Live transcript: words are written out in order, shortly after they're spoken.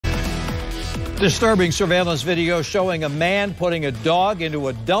Disturbing surveillance video showing a man putting a dog into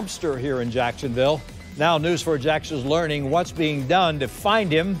a dumpster here in Jacksonville. Now News4Jax is learning what's being done to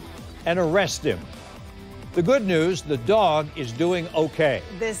find him and arrest him. The good news, the dog is doing okay.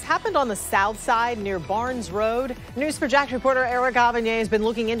 This happened on the south side near Barnes Road. News4Jax reporter Eric Avanier has been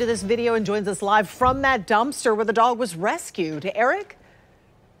looking into this video and joins us live from that dumpster where the dog was rescued. Eric?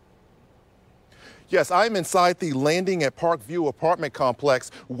 Yes, I'm inside the Landing at Parkview apartment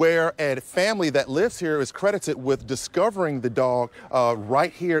complex where a family that lives here is credited with discovering the dog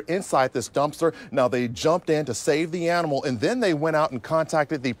right here inside this dumpster. Now, they jumped in to save the animal, and then they went out and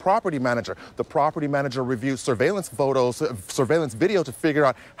contacted the property manager. The property manager reviewed surveillance video to figure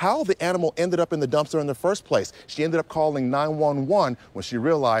out how the animal ended up in the dumpster in the first place. She ended up calling 911 when she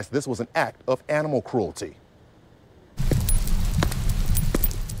realized this was an act of animal cruelty.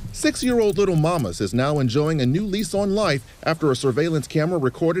 6-year-old little Mamas is now enjoying a new lease on life after a surveillance camera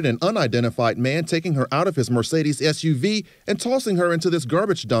recorded an unidentified man taking her out of his Mercedes SUV and tossing her into this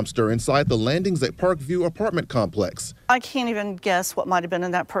garbage dumpster inside the Landings at Parkview apartment complex. I can't even guess what might have been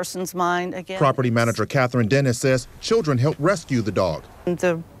in that person's mind. Again, property manager Catherine Dennis says children helped rescue the dog.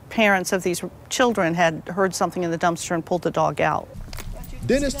 The parents of these children had heard something in the dumpster and pulled the dog out.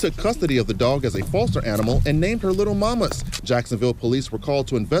 Dennis took custody of the dog as a foster animal and named her Little Mamas. Jacksonville police were called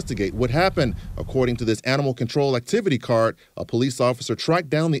to investigate what happened. According to this animal control activity card, a police officer tracked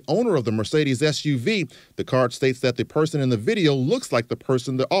down the owner of the Mercedes SUV. The card states that the person in the video looks like the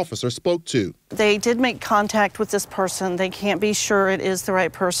person the officer spoke to. They did make contact with this person. They can't be sure it is the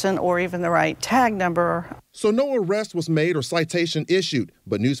right person or even the right tag number. So no arrest was made or citation issued,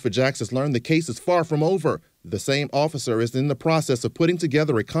 but News4Jax has learned the case is far from over. The same officer is in the process of putting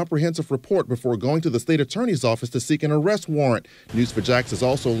together a comprehensive report before going to the state attorney's office to seek an arrest warrant. News4Jax has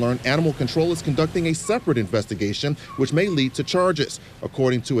also learned animal control is conducting a separate investigation, which may lead to charges.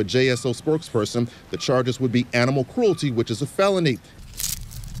 According to a JSO spokesperson, the charges would be animal cruelty, which is a felony.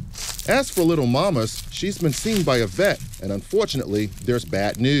 As for Little Mamas, she's been seen by a vet, and unfortunately, there's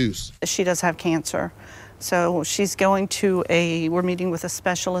bad news. She does have cancer. So she's going to we're meeting with a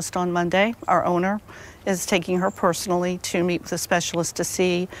specialist on Monday. Our owner is taking her personally to meet with a specialist to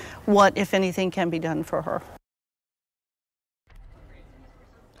see what, if anything, can be done for her.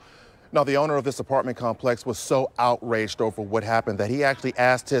 Now, the owner of this apartment complex was so outraged over what happened that he actually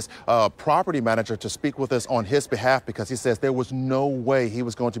asked his property manager to speak with us on his behalf because he says there was no way he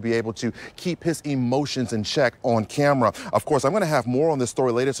was going to be able to keep his emotions in check on camera. Of course, I'm going to have more on this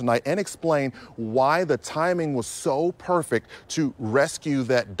story later tonight and explain why the timing was so perfect to rescue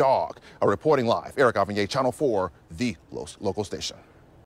that dog. Reporting live, Eric Avanier, Channel 4, the local station.